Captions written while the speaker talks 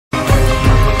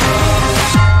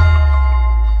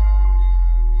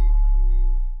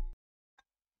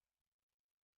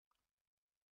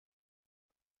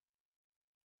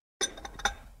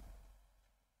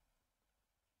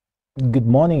Good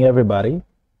morning, everybody.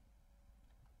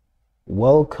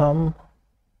 Welcome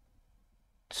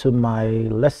to my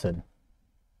lesson.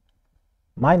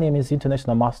 My name is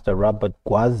International Master Robert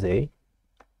Gwaze,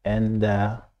 and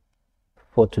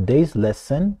for today's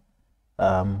lesson,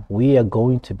 we are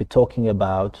going to be talking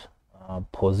about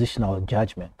positional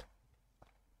judgment.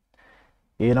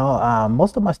 You know,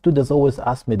 most of my students always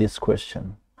ask me this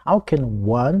question: how can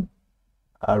one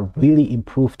really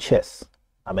improve chess?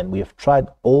 I mean, we have tried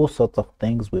all sorts of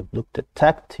things. We've looked at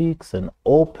tactics and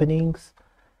openings,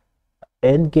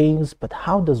 end games, but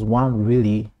how does one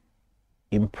really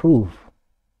improve?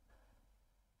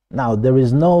 Now, there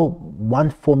is no one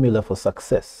formula for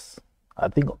success. I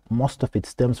think most of it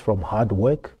stems from hard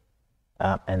work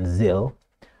and zeal.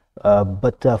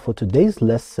 But for today's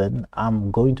lesson,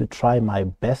 I'm going to try my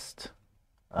best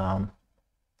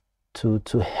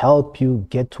to help you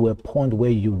get to a point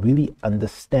where you really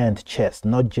understand chess,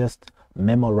 not just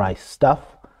memorize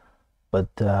stuff, but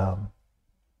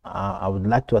I would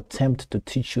like to attempt to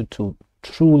teach you to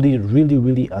truly,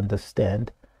 really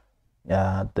understand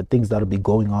the things that will be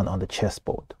going on the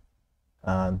chessboard.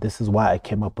 This is why I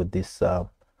came up with this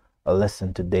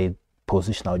lesson today,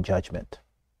 positional judgment.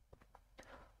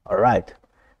 All right.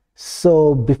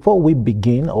 So before we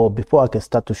begin, or before I can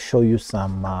start to show you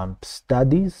some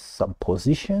studies, some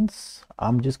positions,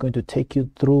 I'm just going to take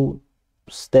you through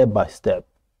step by step,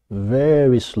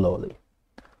 very slowly.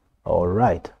 All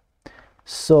right.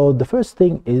 So the first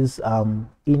thing is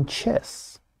in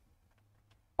chess,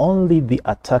 only the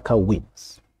attacker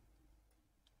wins.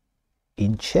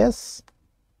 In chess,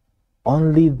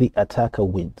 only the attacker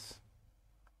wins.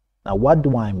 Now, what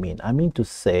do I mean? I mean to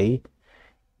say,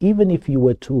 even if you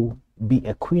were to be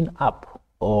a queen up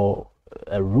or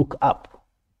a rook up,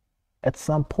 at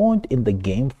some point in the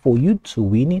game, for you to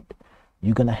win it,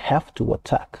 you're going to have to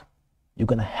attack. You're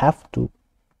going to have to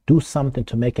do something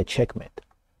to make a checkmate.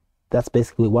 That's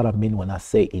basically what I mean when I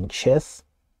say in chess,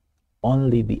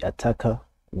 only the attacker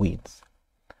wins.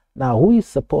 Now, who is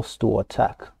supposed to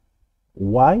attack?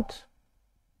 White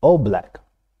or black?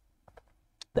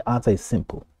 The answer is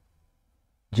simple.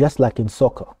 Just like in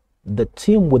soccer, the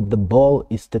team with the ball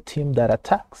is the team that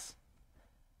attacks.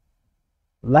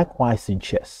 Likewise in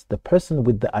chess, the person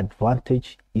with the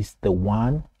advantage is the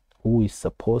one who is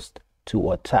supposed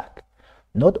to attack.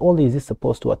 Not only is he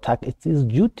supposed to attack, it's his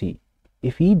duty.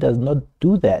 If he does not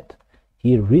do that,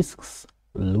 he risks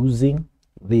losing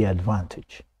the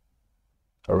advantage.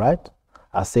 All right?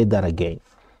 I'll say that again.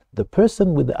 The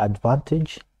person with the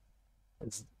advantage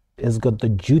has got the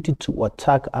duty to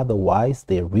attack, otherwise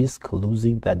they risk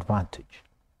losing the advantage.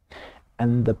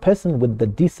 And the person with the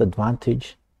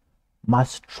disadvantage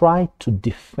must try to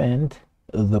defend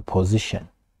the position.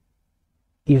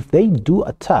 If they do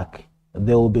attack,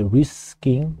 they will be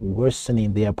risking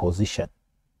worsening their position.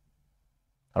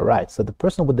 All right, so the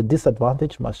person with the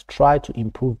disadvantage must try to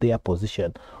improve their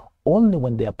position. Only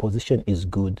when their position is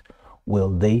good will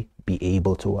they be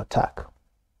able to attack.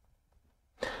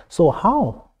 So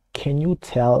how can you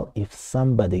tell if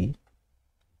somebody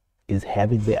is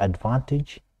having the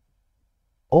advantage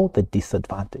or the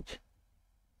disadvantage?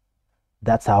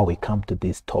 That's how we come to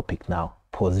this topic now,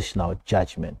 positional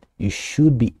judgment. You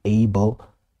should be able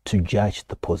to judge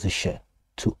the position,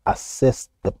 to assess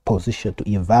the position,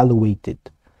 to evaluate it,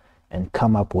 and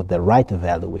come up with the right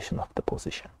evaluation of the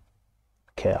position.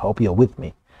 Okay, I hope you're with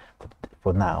me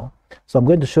for now. So I'm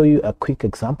going to show you a quick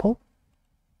example.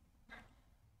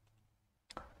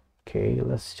 Okay,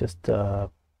 let's just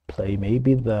play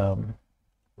maybe the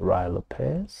Ruy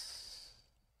Lopez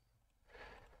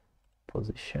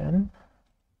position.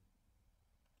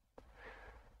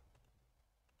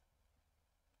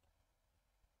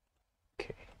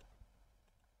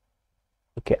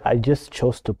 Okay, I just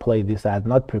chose to play this. I had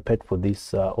not prepared for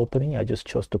this opening. I just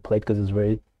chose to play it because it's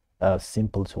very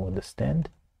simple to understand.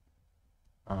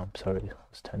 Sorry,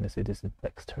 whose turn is it? Is it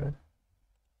Black's turn?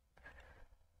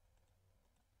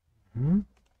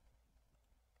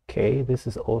 Okay, this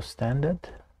is all standard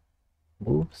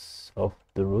moves of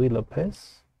the Ruy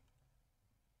Lopez.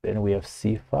 Then we have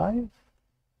c5,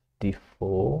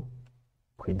 d4,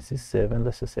 queen c7.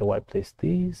 Let's just say white plays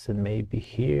this, and maybe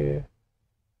here.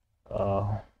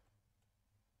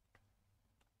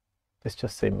 Let's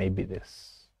just say maybe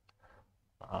this.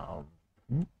 All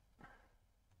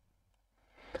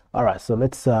right, so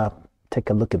let's take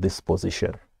a look at this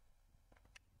position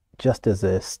just as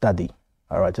a study.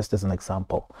 All right, just as an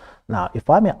example. Now, if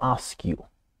I may ask you,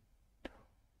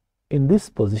 in this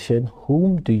position,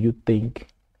 whom do you think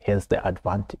has the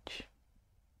advantage?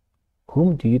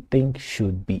 Whom do you think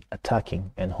should be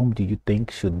attacking, and whom do you think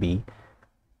should be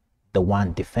the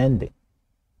one defending?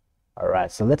 All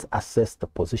right, so let's assess the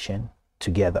position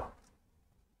together.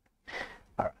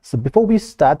 All right, so before we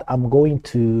start, I'm going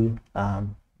to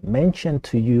mention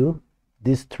to you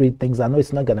these three things. I know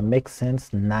it's not going to make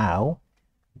sense now,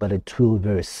 but it will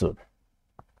very soon.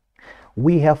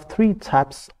 We have three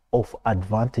types of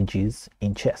advantages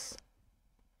in chess.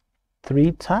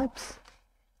 Three types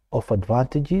of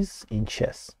advantages in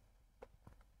chess.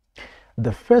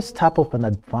 The first type of an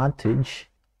advantage,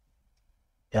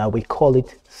 we call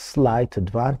it slight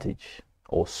advantage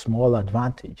or small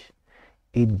advantage.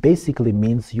 It basically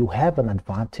means you have an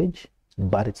advantage,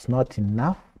 but it's not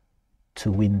enough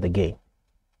to win the game.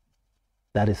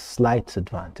 That is slight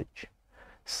advantage.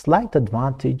 Slight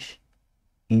advantage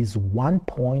is 1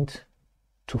 point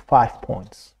to 5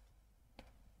 points.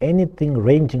 Anything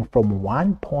ranging from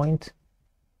 1 point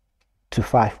to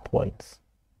 5 points.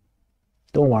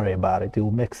 Don't worry about it. It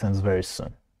will make sense very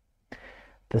soon.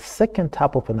 The second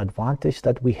type of an advantage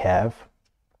that we have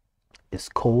is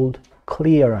called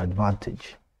clear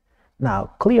advantage.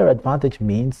 Now, clear advantage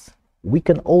means we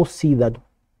can all see that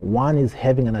one is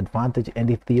having an advantage, and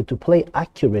if they are to play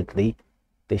accurately,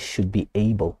 they should be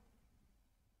able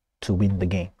to win the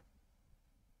game.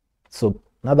 So,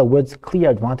 in other words, clear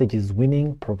advantage is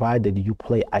winning provided you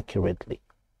play accurately.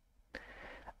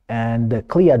 And the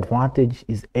clear advantage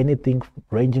is anything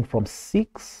ranging from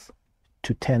 6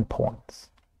 to 10 points.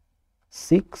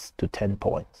 6 to 10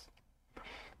 points.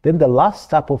 Then the last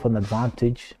type of an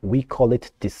advantage, we call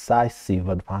it decisive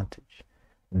advantage.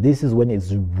 This is when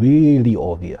it's really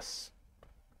obvious,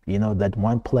 you know, that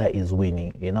one player is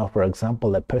winning. You know, for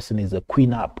example, a person is a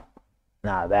queen up.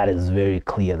 Now that is very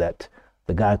clear that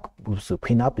the guy who's a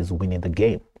queen up is winning the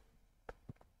game.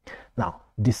 Now,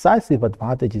 decisive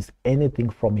advantage is anything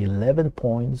from 11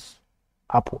 points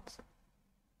upwards.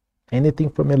 Anything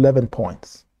from 11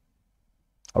 points.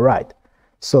 All right.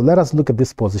 So let us look at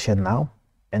this position now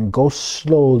and go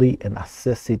slowly and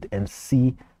assess it and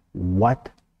see what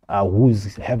who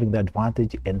is having the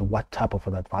advantage and what type of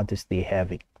an advantage they're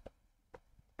having.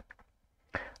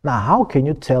 Now, how can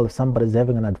you tell if somebody's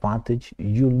having an advantage?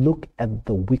 You look at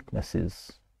the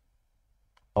weaknesses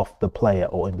of the player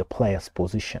or in the player's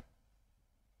position.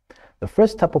 The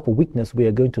first type of a weakness we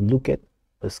are going to look at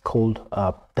is called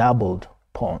doubled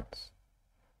pawns.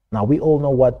 Now, we all know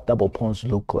what double pawns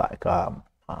look like.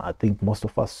 I think most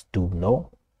of us do know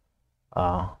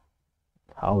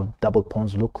how double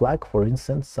pawns look like. For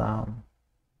instance,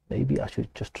 maybe I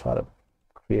should just try to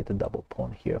create a double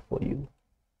pawn here for you.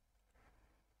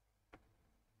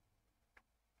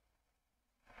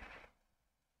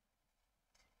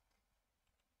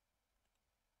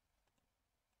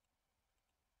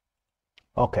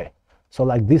 Okay, so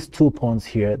like these 2 pawns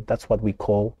here, that's what we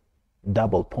call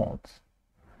double pawns.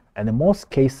 And in most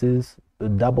cases, the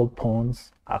double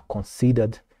pawns are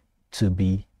considered to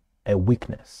be a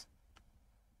weakness.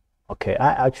 Okay,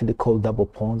 I actually call double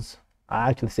pawns, I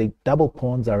actually say double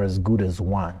pawns are as good as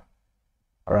one.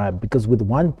 All right, because with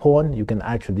one pawn, you can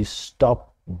actually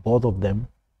stop both of them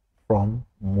from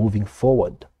moving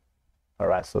forward. All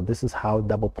right, so this is how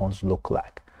double pawns look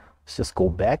like. Let's just go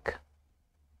back.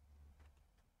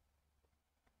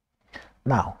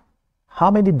 Now,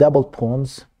 how many double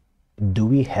pawns do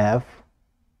we have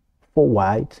for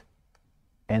white,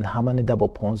 and how many double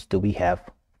pawns do we have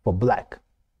for black?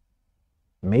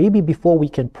 Maybe before we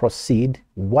can proceed,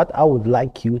 what I would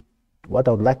like to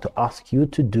ask you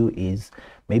to do is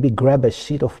maybe grab a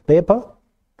sheet of paper,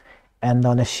 and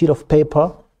on a sheet of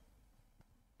paper,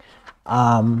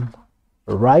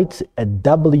 write a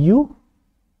W,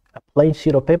 a plain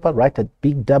sheet of paper, write a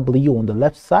big W on the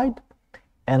left side,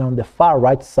 and on the far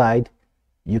right side,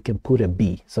 you can put a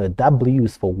B. So a W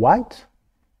is for white,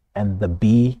 and the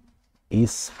B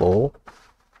is for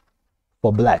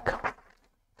black.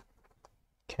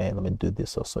 Okay, let me do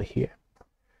this also here.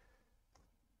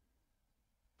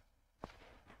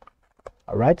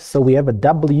 All right, so we have a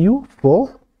W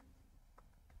for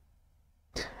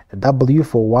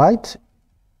white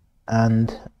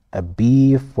and a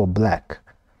B for black,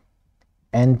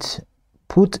 and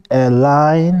put a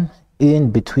line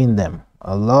in between them,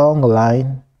 a long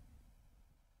line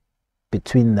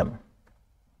between them.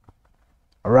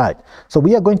 All right, so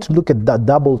we are going to look at the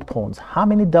doubled pawns. How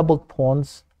many doubled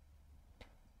pawns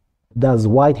does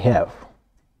white have?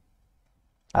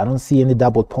 I don't see any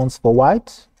doubled pawns for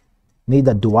white,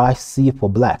 neither do I see for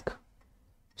black.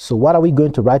 So what are we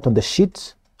going to write on the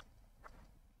sheet?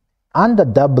 Under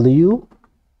W,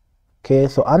 okay,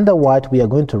 so under white we are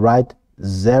going to write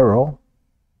 0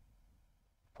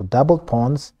 for doubled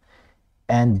pawns,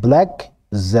 and black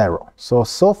 0.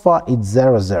 So far it's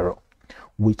 0, 0,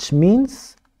 which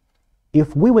means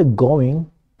if we were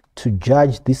going to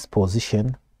judge this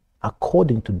position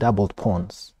according to doubled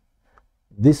pawns,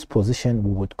 this position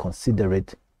we would consider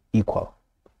it equal.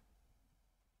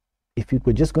 If you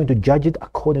were just going to judge it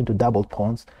according to doubled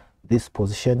pawns, this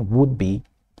position would be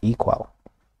equal.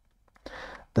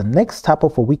 The next type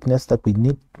of a weakness that we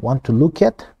want to look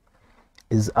at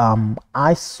is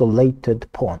isolated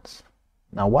pawns.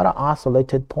 Now, what are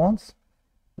isolated pawns?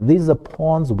 These are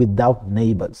pawns without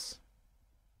neighbors.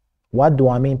 What do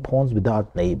I mean pawns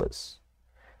without neighbors?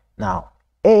 Now,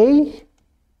 A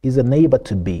is a neighbor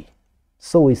to B.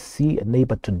 So is C a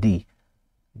neighbor to D,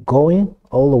 going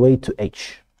all the way to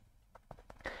H.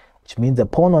 Which means a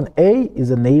pawn on A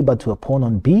is a neighbor to a pawn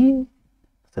on B,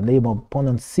 it's a neighbor pawn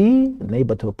on C, a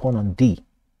neighbor to a pawn on D.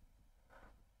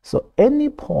 So any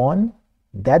pawn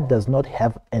that does not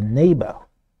have a neighbor,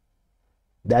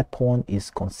 that pawn is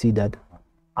considered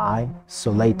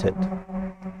isolated.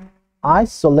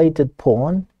 Isolated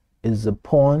pawn is a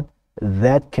pawn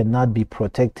that cannot be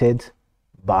protected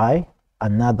by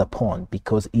another pawn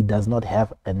because it does not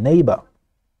have a neighbor.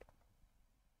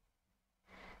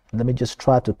 Let me just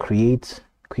try to create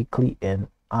quickly an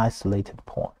isolated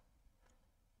pawn.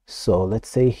 So let's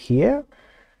say here.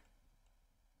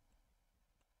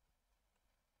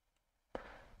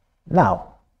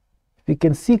 Now, if you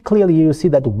can see clearly, you see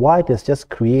that white has just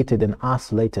created an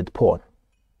isolated pawn.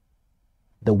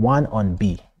 The one on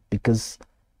B, because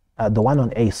the one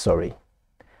on A, sorry.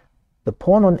 The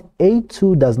pawn on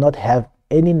A2 does not have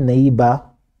any neighbor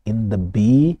in the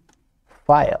B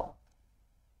file,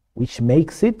 which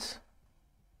makes it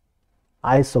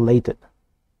isolated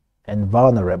and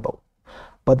vulnerable.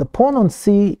 But the pawn on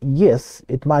C, yes,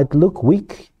 it might look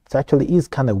weak. It actually is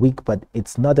kind of weak, but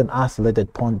it's not an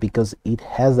isolated pawn because it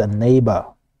has a neighbor,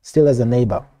 still has a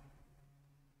neighbor.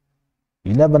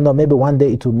 You never know, maybe one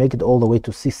day it will make it all the way to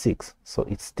C6. So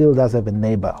it still does have a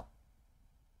neighbor.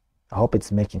 I hope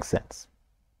it's making sense.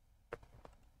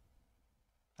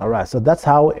 All right, so that's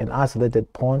how an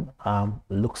isolated pawn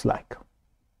looks like.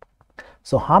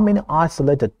 So how many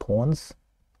isolated pawns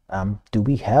do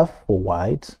we have for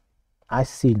white? I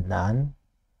see none.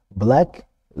 Black,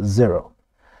 0.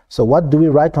 So what do we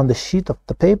write on the sheet of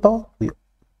the paper? We're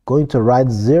going to write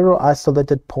 0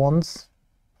 isolated pawns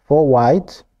for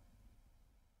white.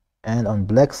 And on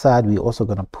black side, we're also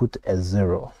going to put a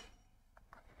 0.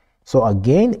 So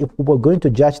again, if we were going to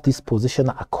judge this position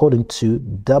according to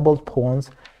doubled pawns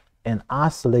and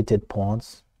isolated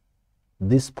pawns,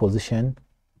 this position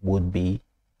would be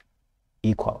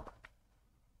equal.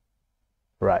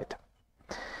 Right.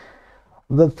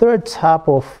 The third type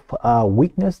of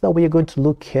weakness that we are going to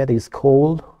look at is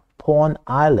called pawn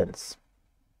islands.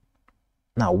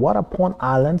 Now, what are pawn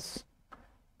islands?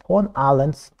 Pawn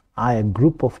islands are a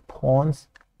group of pawns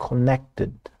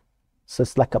connected. So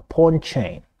it's like a pawn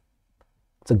chain.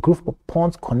 It's a group of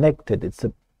pawns connected.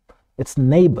 It's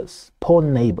neighbors,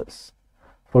 pawn neighbors.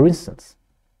 For instance,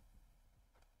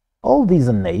 all these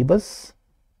are neighbors.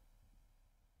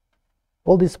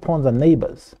 All these pawns are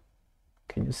neighbors.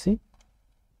 Can you see?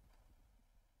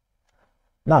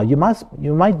 Now, you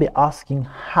might be asking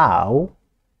how.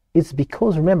 It's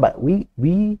because, remember,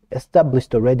 we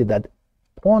established already that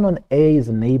pawn on A is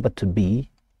a neighbor to B,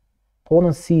 pawn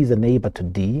on C is a neighbor to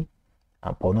D,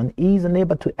 and pawn on E is a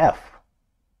neighbor to F.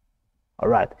 All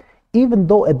right. Even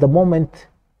though at the moment,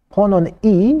 pawn on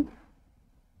E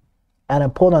and a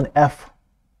pawn on F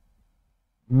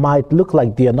might look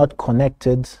like they are not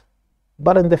connected,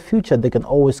 but in the future, they can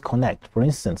always connect. For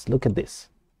instance, look at this.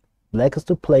 Black is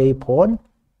to play pawn,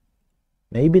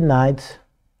 maybe knight.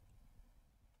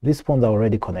 These pawns are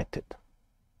already connected.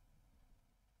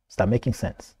 Is that making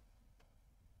sense?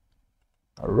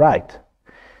 All right.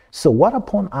 So what are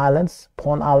pawn islands?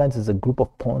 Pawn islands is a group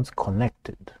of pawns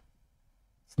connected.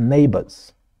 It's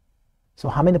neighbors. So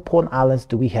how many pawn islands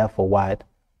do we have for white?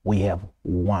 We have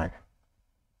 1.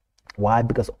 Why?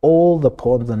 Because all the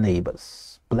pawns are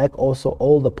neighbors. Black also,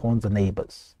 all the pawns are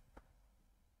neighbors.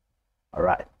 All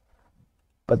right.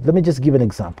 But let me just give an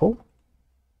example.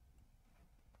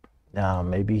 Now,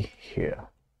 maybe here.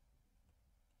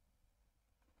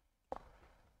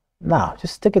 Now,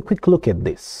 just take a quick look at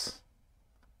this.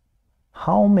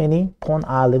 How many pawn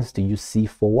islands do you see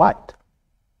for white?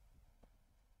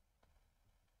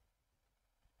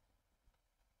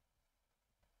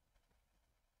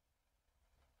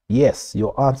 Yes,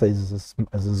 your answer is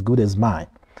as good as mine.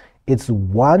 It's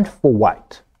 1 for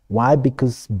white. Why?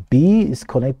 Because B is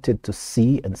connected to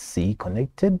C and C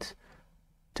connected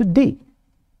to D,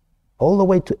 all the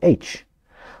way to H.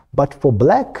 But for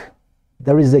black,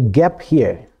 there is a gap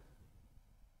here.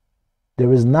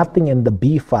 There is nothing in the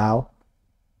B file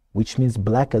which means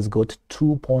black has got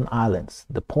 2 pawn islands.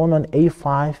 The pawn on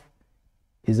a5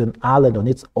 is an island on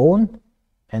its own,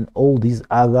 and all these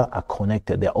other are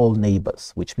connected. They're all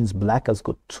neighbors, which means black has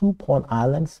got 2 pawn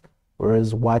islands,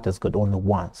 whereas white has got only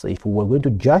 1. So if we were going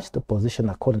to judge the position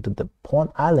according to the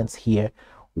pawn islands here,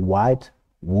 white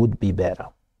would be better.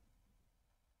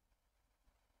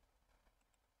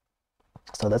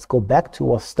 So let's go back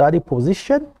to our study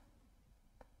position.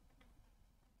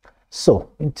 So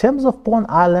in terms of pawn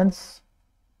islands,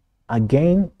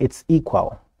 again, it's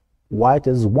equal. White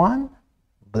is 1,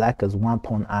 black is 1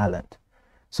 pawn island.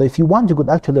 So if you want, you could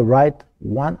actually write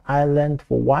 1 island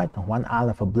for white and 1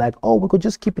 island for black. Or we could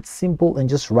just keep it simple and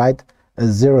just write a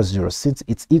 0, 0, since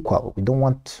it's equal. We don't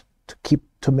want to keep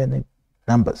too many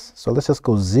numbers. So let's just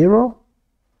go 0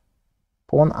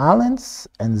 pawn islands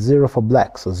and 0 for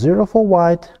black. So 0 for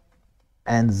white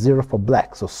and 0 for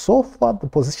black. So far the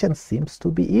position seems to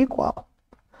be equal.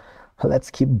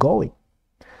 Let's keep going.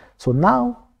 So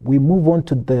now we move on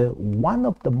to one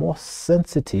of the most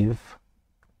sensitive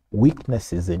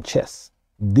weaknesses in chess.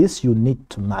 This you need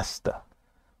to master.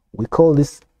 We call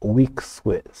this weak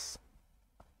squares.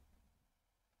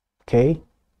 Okay,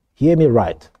 hear me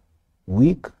right.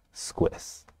 Weak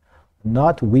squares,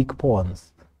 not weak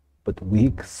pawns, but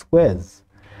weak squares.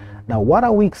 Now, what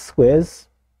are weak squares?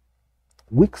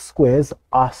 Weak squares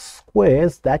are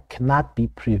squares that cannot be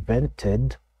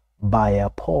prevented by a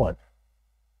pawn.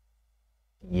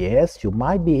 Yes, you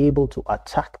might be able to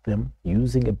attack them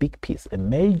using a big piece, a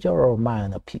major or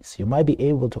minor piece. You might be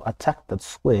able to attack that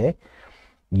square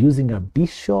using a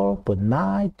bishop, a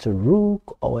knight, a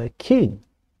rook, or a king.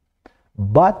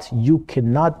 But you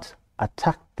cannot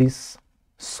attack this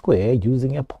square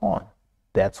using a pawn.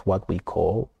 That's what we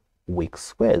call weak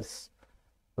squares.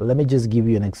 Let me just give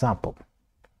you an example.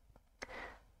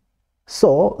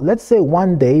 So let's say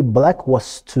one day black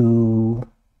was to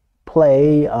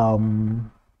play,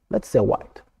 let's say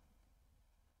white.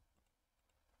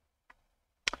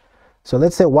 So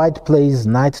let's say white plays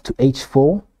knight to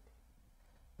h4.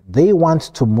 They want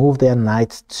to move their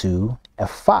knight to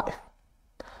f5.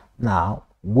 Now,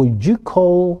 would you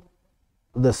call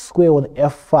the square on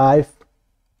f5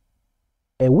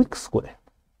 a weak square?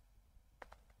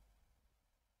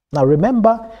 Now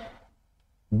remember,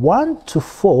 1 to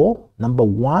 4, number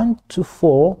 1 to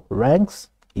 4 ranks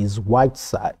is white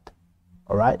side.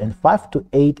 All right, and 5 to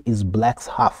 8 is black's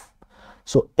half.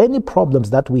 So any problems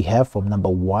that we have from number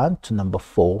 1 to number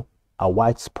 4 are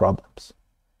white's problems.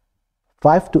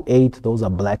 5 to 8, those are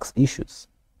black's issues.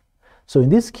 So in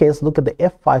this case, look at the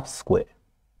f5 square.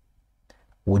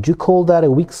 Would you call that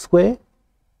a weak square?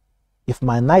 If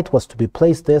my knight was to be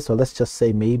placed there, so let's just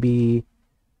say maybe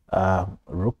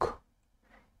rook.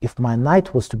 If my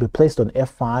knight was to be placed on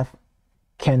f5,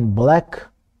 can black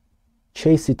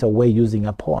chase it away using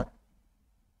a pawn?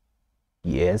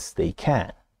 Yes, they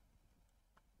can.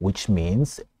 Which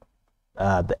means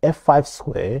the f5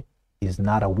 square is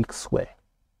not a weak square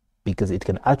because it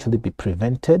can actually be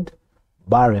prevented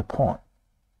by a pawn.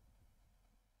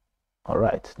 All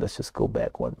right, let's just go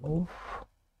back one move.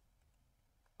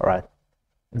 All right.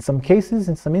 In some cases,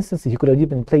 in some instances, you could have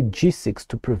even played g6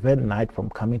 to prevent knight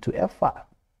from coming to f5,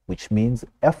 which means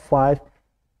f5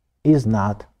 is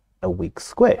not a weak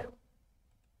square.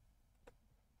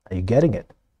 Are you getting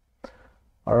it?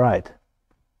 All right.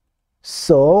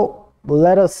 So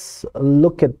let us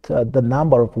look at the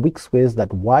number of weak squares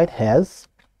that white has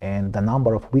and the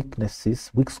number of weak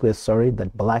squares,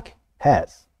 that black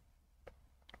has.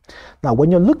 Now, when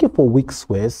you're looking for weak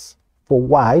squares for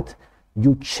white,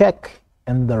 you check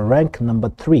in the rank number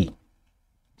 3.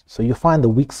 So you find the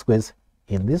weak squares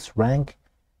in this rank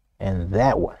and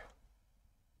that one.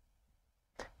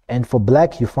 And for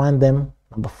black, you find them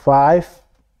number 5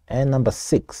 and number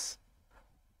 6.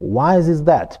 Why is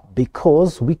that?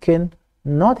 Because we can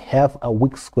not have a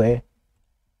weak square,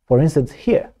 for instance,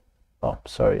 here. Oh,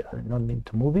 sorry, I did not mean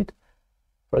to move it.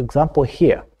 For example,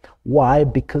 here. Why?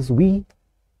 Because we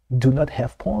do not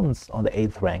have pawns on the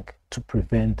 8th rank to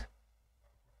prevent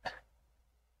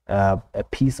a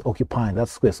piece occupying that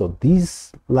square. So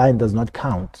this line does not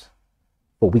count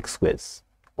for weak squares.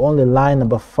 Only line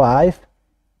number 5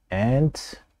 and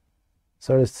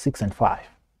 6 and 5.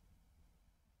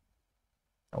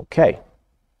 Okay.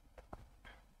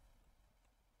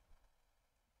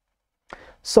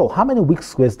 So how many weak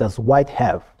squares does white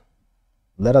have?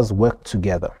 Let us work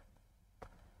together.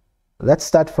 Let's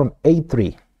start from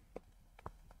a3.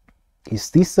 Is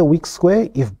this a weak square?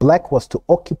 If black was to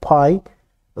occupy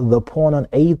the pawn on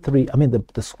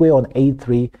a3, the square on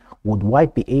a3, would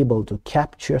white be able to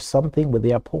capture something with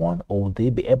their pawn, or would they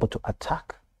be able to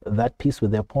attack that piece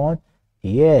with their pawn?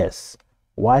 Yes,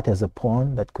 white has a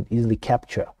pawn that could easily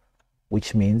capture,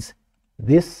 which means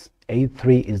this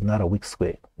a3 is not a weak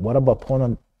square. What about pawn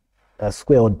on a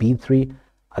square on b3?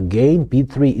 Again,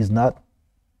 b3 is not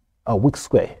a weak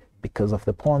square because of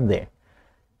the pawn there.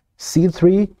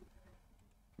 c3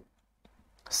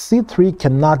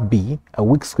 cannot be a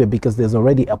weak square because there's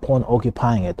already a pawn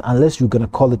occupying it, unless you're going to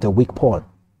call it a weak pawn.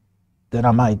 Then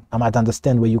I might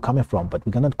understand where you're coming from, but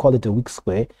we cannot call it a weak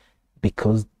square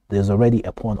because there's already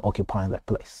a pawn occupying that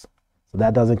place. So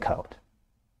that doesn't count.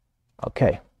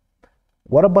 Okay.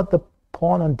 What about the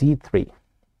pawn on d3?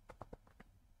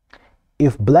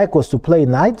 If black was to play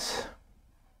knight,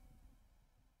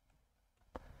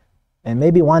 and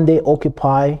maybe one day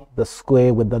occupy the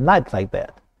square with the knight like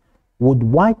that, would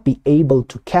white be able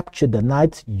to capture the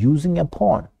knight using a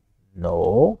pawn?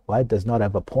 No, white does not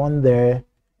have a pawn there.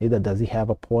 Neither does he have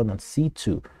a pawn on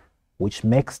c2, which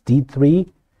makes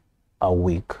d3 a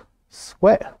weak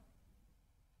square.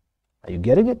 Are you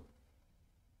getting it?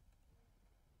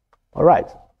 All right.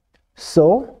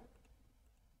 So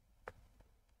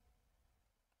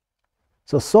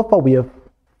far we have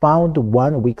found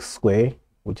one weak square,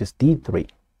 which is d3.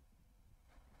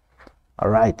 All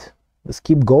right. Let's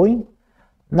keep going.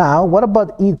 Now, what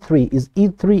about e3? Is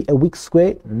e3 a weak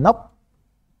square? Nope.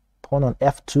 Pawn on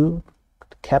f2 to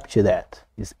capture that.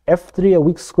 Is f3 a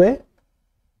weak square?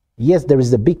 Yes, there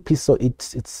is a big piece, so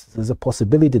there's a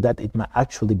possibility that it might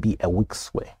actually be a weak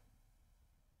square.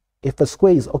 If a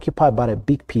square is occupied by a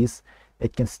big piece,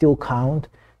 it can still count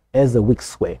as a weak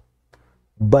square.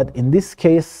 But in this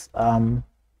case,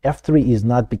 f3 is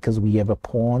not, because we have a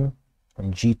pawn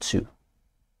on g2.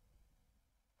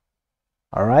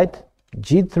 All right,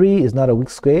 g3 is not a weak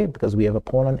square because we have a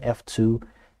pawn on f2.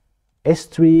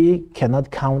 s3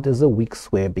 cannot count as a weak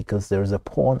square because there is a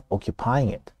pawn occupying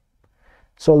it.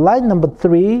 So line number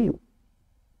 3,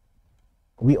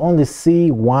 we only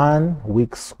see one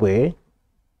weak square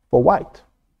for white.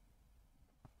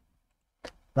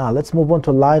 Now let's move on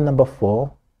to line number 4.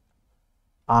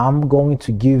 I'm going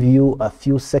to give you a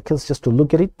few seconds just to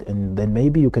look at it, and then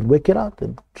maybe you can work it out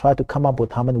and try to come up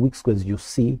with how many weak squares you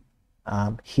see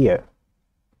here.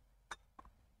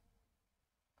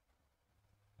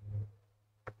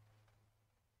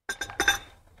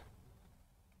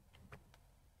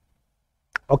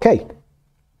 Okay.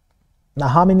 Now,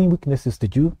 how many weaknesses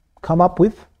did you come up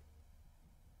with?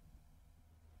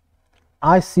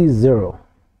 I see 0.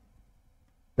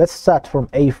 Let's start from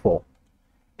a4.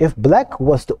 If black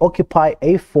was to occupy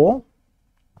a4,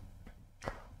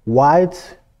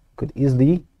 white could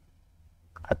easily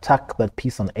attack that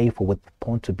piece on a4 with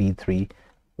pawn to b3,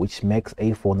 which makes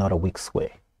a4 not a weak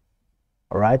square.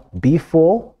 All right,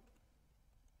 b4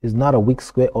 is not a weak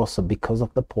square also because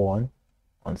of the pawn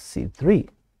on c3.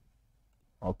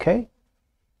 Okay,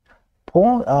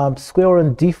 pawn square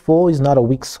on d4 is not a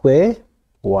weak square.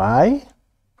 Why?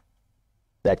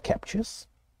 That captures.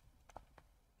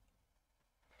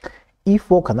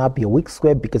 e4 cannot be a weak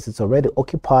square because it's already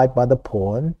occupied by the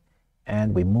pawn,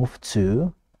 and we move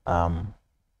to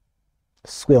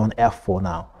square on f4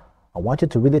 now. I want you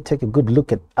to really take a good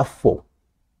look at f4.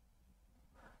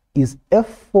 Is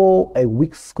f4 a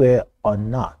weak square or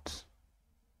not?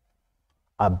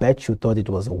 I bet you thought it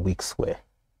was a weak square.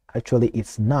 Actually,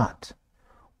 it's not.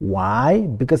 Why?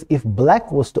 Because if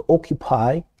black was to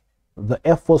occupy the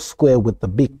f4 square with the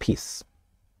big piece.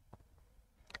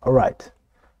 All right.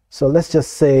 So let's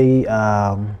just say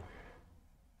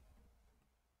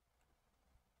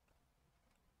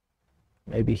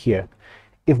maybe here.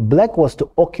 If black was to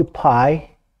occupy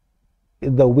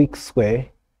the weak square,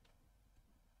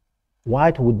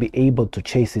 white would be able to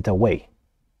chase it away.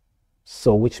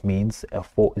 So which means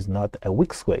f4 is not a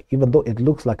weak square, even though it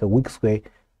looks like a weak square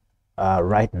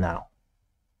right now.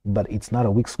 But it's not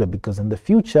a weak square because in the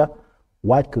future,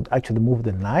 white could actually move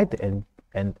the knight and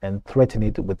threaten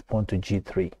it with pawn to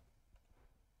g3.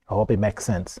 I hope it makes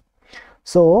sense.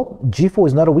 So g4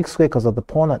 is not a weak square because of the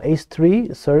pawn on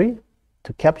h3, sorry,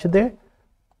 to capture there.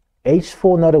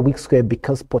 h4 not a weak square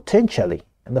because potentially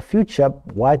in the future,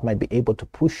 white might be able to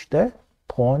push the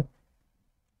pawn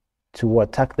to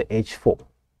attack the h4.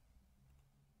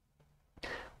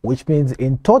 Which means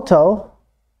in total,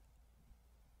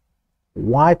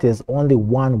 white has only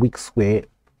one weak square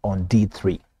on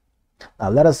d3. Now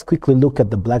let us quickly look at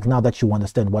the black now that you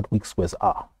understand what weak squares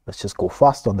are. Let's just go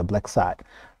fast on the black side.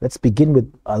 Let's begin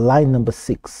with line number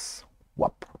 6.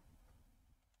 Whoop.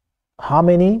 How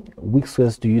many weak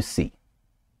squares do you see?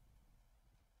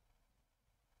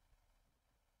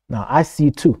 Now I see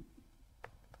 2.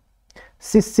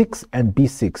 c6 and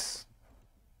b6.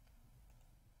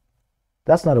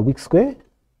 That's not a weak square.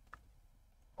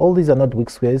 All these are not weak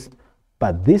squares.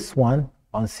 but this one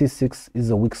on c6 is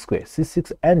a weak square.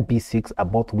 c6 and b6 are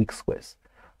both weak squares.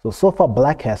 So far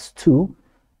black has 2.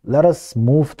 Let us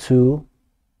move to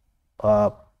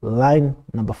line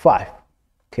number 5,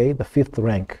 okay, the 5th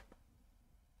rank.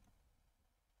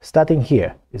 Starting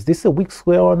here, is this a weak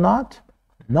square or not?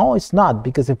 No, it's not,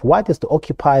 because if white is to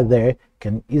occupy there,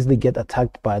 can easily get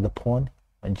attacked by the pawn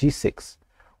on g6.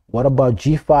 What about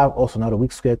g5? Also not a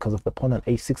weak square because of the pawn on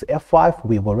h6. f5,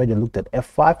 we've already looked at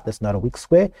f5, that's not a weak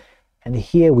square. And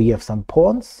here we have some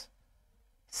pawns.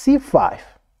 c5,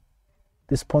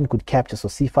 this pawn could capture, so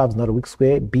c5 is not a weak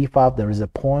square. b5, there is a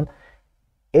pawn.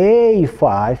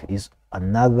 a5 is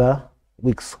another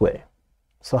weak square.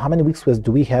 So how many weak squares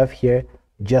do we have here?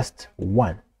 Just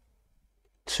 1,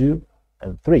 2,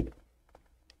 and 3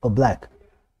 for black,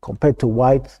 compared to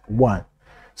white 1.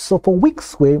 So for weak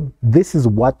square, this is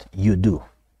what you do.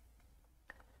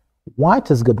 White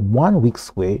has got 1 weak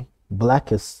square, black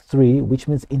has 3, which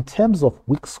means in terms of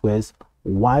weak squares,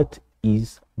 white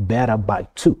is better by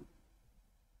 2.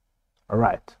 All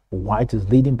right, white is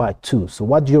leading by 2. So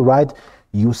what do you write?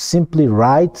 You simply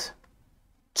write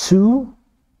 2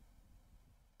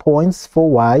 points for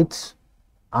white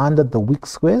under the weak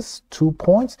squares, 2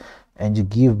 points, and you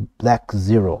give black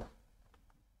 0.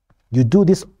 You do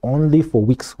this only for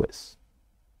weak squares.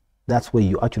 That's where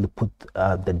you actually put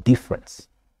the difference.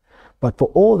 But for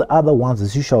all the other ones,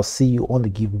 as you shall see, you only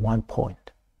give 1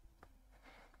 point.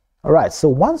 All right, so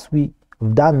once we've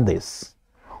done this,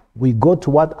 we go to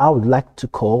what I would like to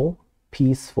call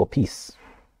piece for piece.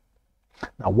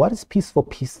 Now, what is piece for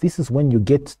piece? This is when you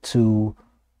get to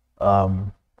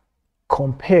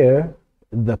compare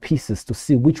the pieces to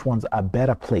see which ones are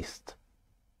better placed.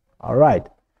 All right.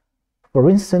 For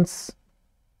instance,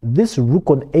 this rook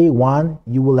on a1,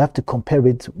 you will have to compare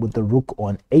it with the rook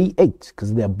on a8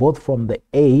 because they're both from the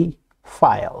A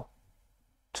file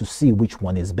to see which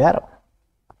one is better.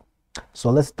 So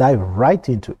let's dive right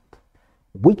into it.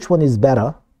 Which one is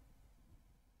better,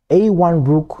 a1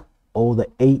 rook or the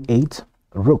a8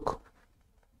 rook?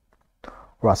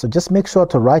 Right, so just make sure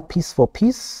to write piece for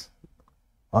piece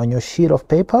on your sheet of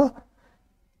paper,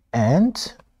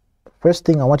 and first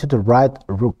thing I want you to write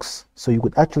rooks. So you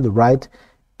could actually write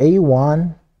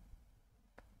a1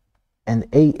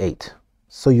 and a8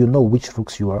 so you know which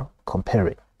rooks you are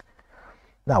comparing.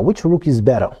 Now, which rook is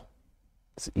better?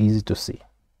 It's easy to see.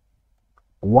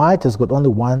 White has got only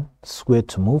 1 square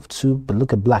to move to, but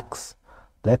look at black's.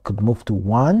 Black could move to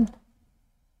 1,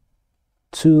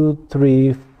 2,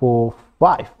 3, 4,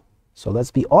 5. So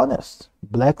let's be honest.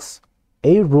 Black's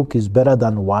a rook is better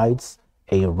than white's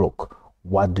a rook.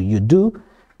 What do?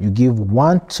 You give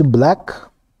 1 to black,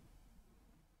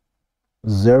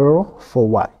 0 for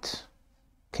white.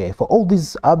 Okay, for all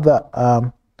these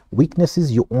other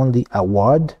weaknesses, you only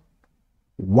award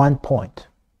 1 point.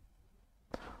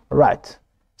 All right,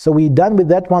 so we're done with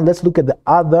that one. Let's look at the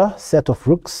other set of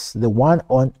rooks, the one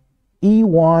on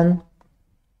e1,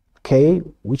 okay,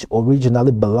 which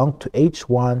originally belonged to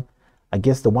h1,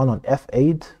 against the one on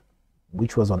f8,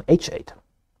 which was on h8.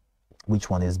 Which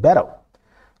one is better?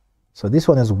 So this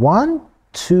one is 1,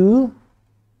 2,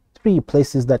 3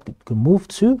 places that it can move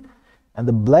to, and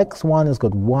the black's one has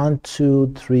got 1,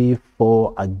 2, 3,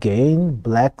 4. Again,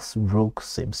 black's rook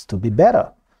seems to be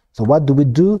better. So what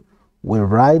do? We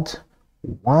write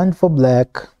 1 for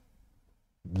black,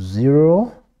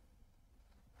 0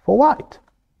 for white.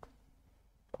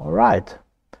 All right,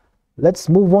 let's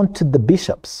move on to the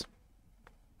bishops.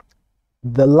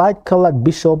 The light colored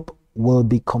bishop will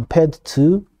be compared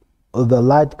to the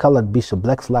light colored bishop,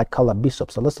 black's light colored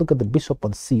bishop. So let's look at the bishop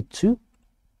on c2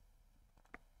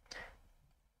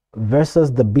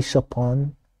 versus the bishop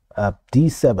on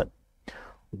d7.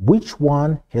 Which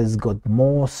one has got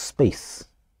more space,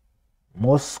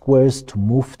 more squares to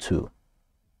move to?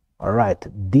 All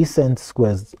right, decent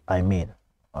squares, I mean.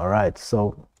 All right,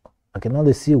 so I can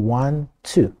only see 1,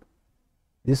 2.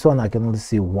 This one I can only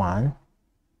see 1,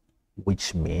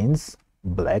 which means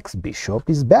black's bishop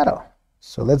is better.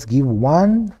 So let's give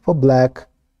 1 for black,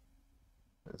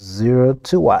 0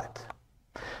 to white.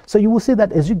 So you will see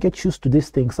that as you get used to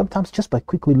this thing, sometimes just by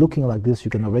quickly looking like this,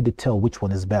 you can already tell which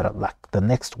one is better, like the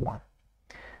next one.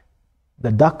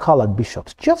 The dark colored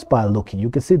bishops, just by looking,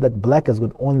 you can see that black has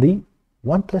got only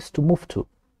 1 place to move to.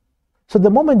 So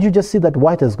the moment you just see that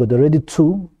white has got already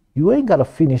 2, you ain't got to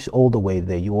finish all the way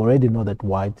there. You already know that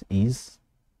white is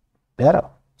better.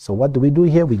 So what do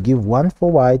here? We give 1 for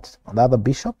white on the other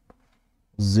bishop,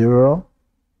 0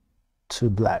 to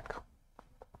black.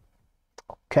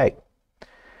 Okay,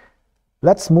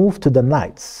 let's move to the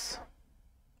knights.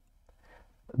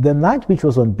 The knight which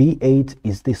was on b8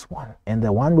 is this one, and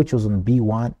the one which was on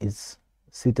b1 is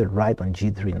seated right on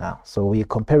g3 now. So we're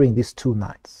comparing these two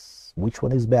knights. Which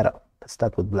one is better? Let's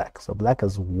start with black. So black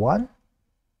has 1,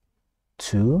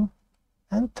 2,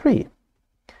 and 3.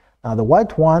 Now the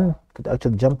white one could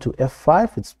actually jump to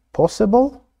f5. It's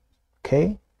possible.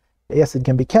 Okay. Yes, it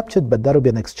can be captured, but that will be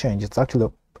an exchange. It's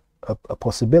actually a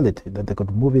possibility that they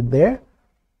could move it there.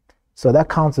 So that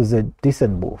counts as a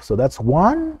decent move. So that's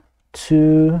 1,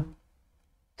 2,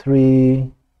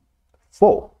 3,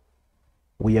 4.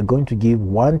 We are going to give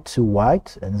 1 to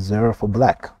white and 0 for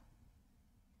black.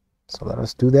 So let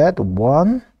us do that.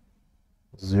 1,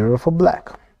 0 for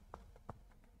black.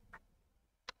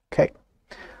 Okay.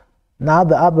 Now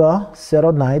the other set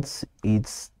of knights,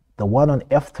 it's the one on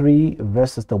f3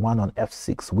 versus the one on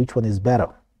f6. Which one is better?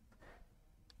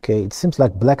 Okay, it seems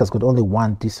like black has got only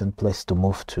one decent place to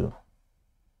move to.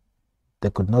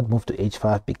 They could not move to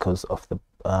h5 because of the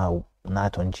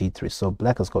knight on g3. So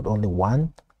black has got only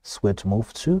one square to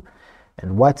move to,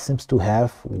 and white seems to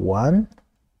have 1,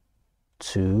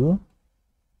 2,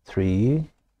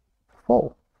 3,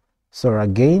 4. So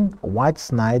again,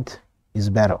 white's knight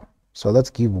is better. So let's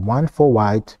give 1 for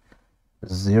white,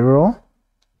 0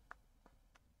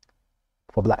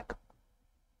 for black.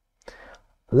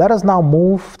 Let us now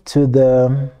move to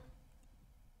the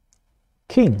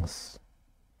kings.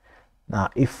 Now,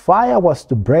 if fire was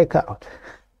to break out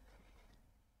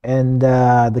and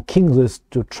the kings was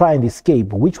to try and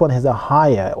escape, which one has a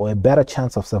higher or a better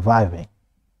chance of surviving?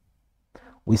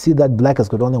 We see that black has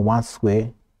got only one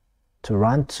square to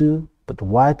run to, but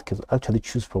white can actually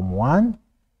choose from 1,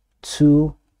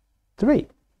 2, 3,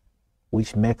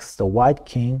 which makes the white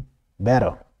king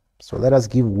better. So let us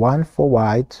give 1 for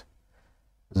white,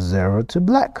 0 to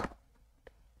black.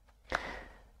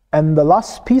 And the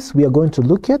last piece we are going to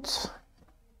look at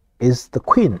is the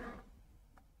queen.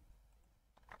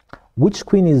 Which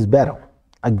queen is better?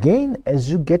 Again, as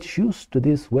you get used to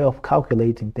this way of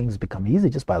calculating, things become easy.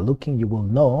 Just by looking, you will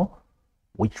know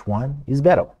which one is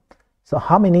better. So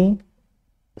how many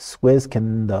squares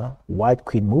can the white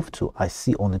queen move to? I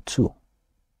see only 2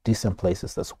 decent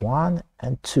places. That's 1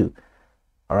 and 2.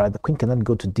 All right, the queen cannot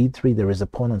go to d3. There is a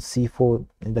pawn on c4.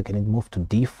 Neither can it move to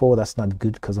d4. That's not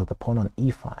good because of the pawn on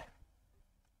e5.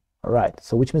 All right,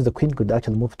 so which means the queen could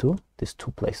actually move to these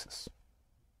 2 places.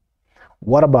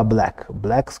 What about black?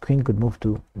 Black's queen could move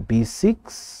to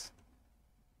b6,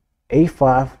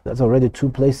 a5. That's already 2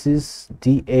 places.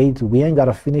 d8. We ain't got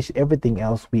to finish everything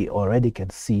else. We already can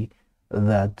see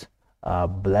that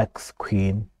black's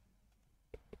queen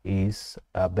is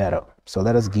better. So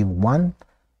let us give 1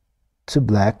 to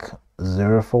black,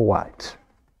 0 for white.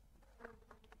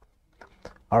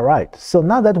 All right, so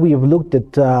now that we have looked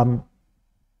at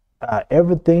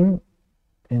everything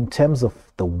in terms of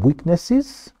the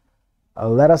weaknesses,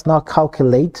 let us now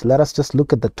calculate. Let us just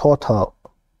look at the total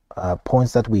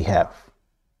points that we have.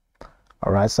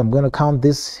 All right, so I'm going to count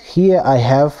this. Here I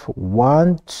have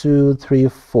 1, 2, 3,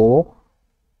 4.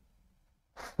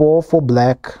 4 for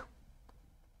black.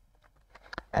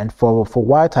 And for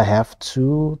white, I have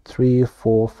 2, 3,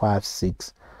 4, 5,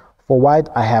 6. For white,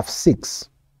 I have 6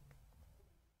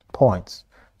 points.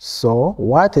 So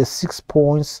white has 6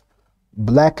 points,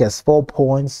 black has 4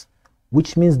 points,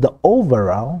 which means the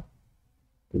overall,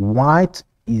 white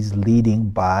is leading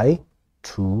by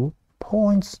 2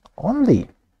 points only.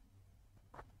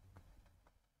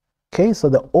 Okay, so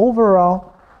the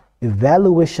overall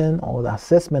evaluation or the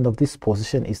assessment of this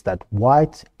position is that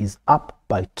white is up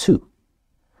by 2.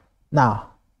 Now,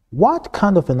 what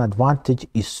kind of an advantage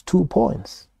is 2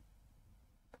 points?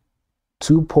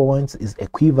 2 points is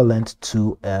equivalent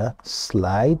to a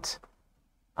slight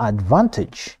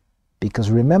advantage. Because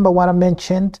remember what I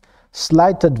mentioned,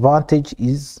 slight advantage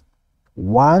is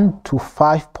 1 to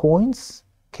 5 points.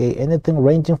 Okay, anything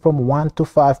ranging from 1 to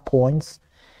 5 points.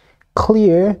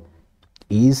 Clear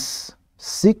is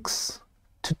 6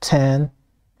 to 10,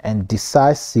 and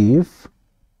decisive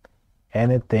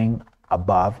anything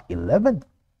above 11.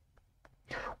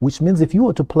 Which means if you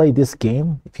were to play this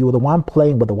game, if you were the one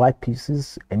playing with the white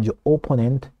pieces and your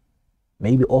opponent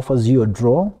maybe offers you a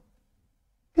draw,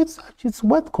 it's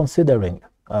worth considering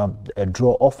a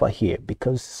draw offer here,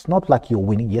 because it's not like you're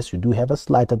winning. Yes, you do have a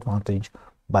slight advantage,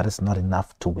 but it's not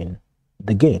enough to win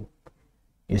the game.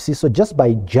 You see, so just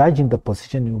by judging the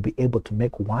position, you'll be able to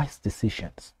make wise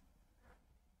decisions.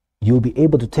 You'll be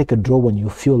able to take a draw when you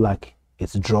feel like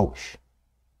it's drawish.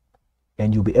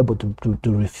 And you'll be able to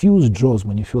refuse draws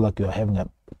when you feel like you're having a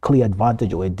clear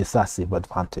advantage or a decisive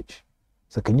advantage.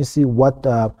 So can you see what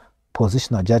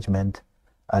positional judgment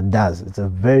does? It's a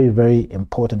very, very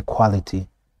important quality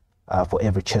for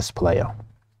every chess player.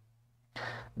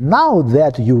 Now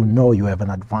that you know you have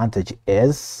an advantage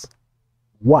as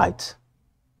White,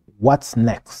 what's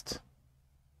next?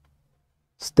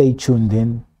 Stay tuned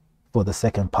in for the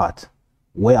second part,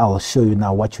 where I'll show you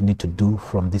now what you need to do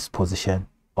from this position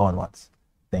onwards.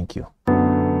 Thank you.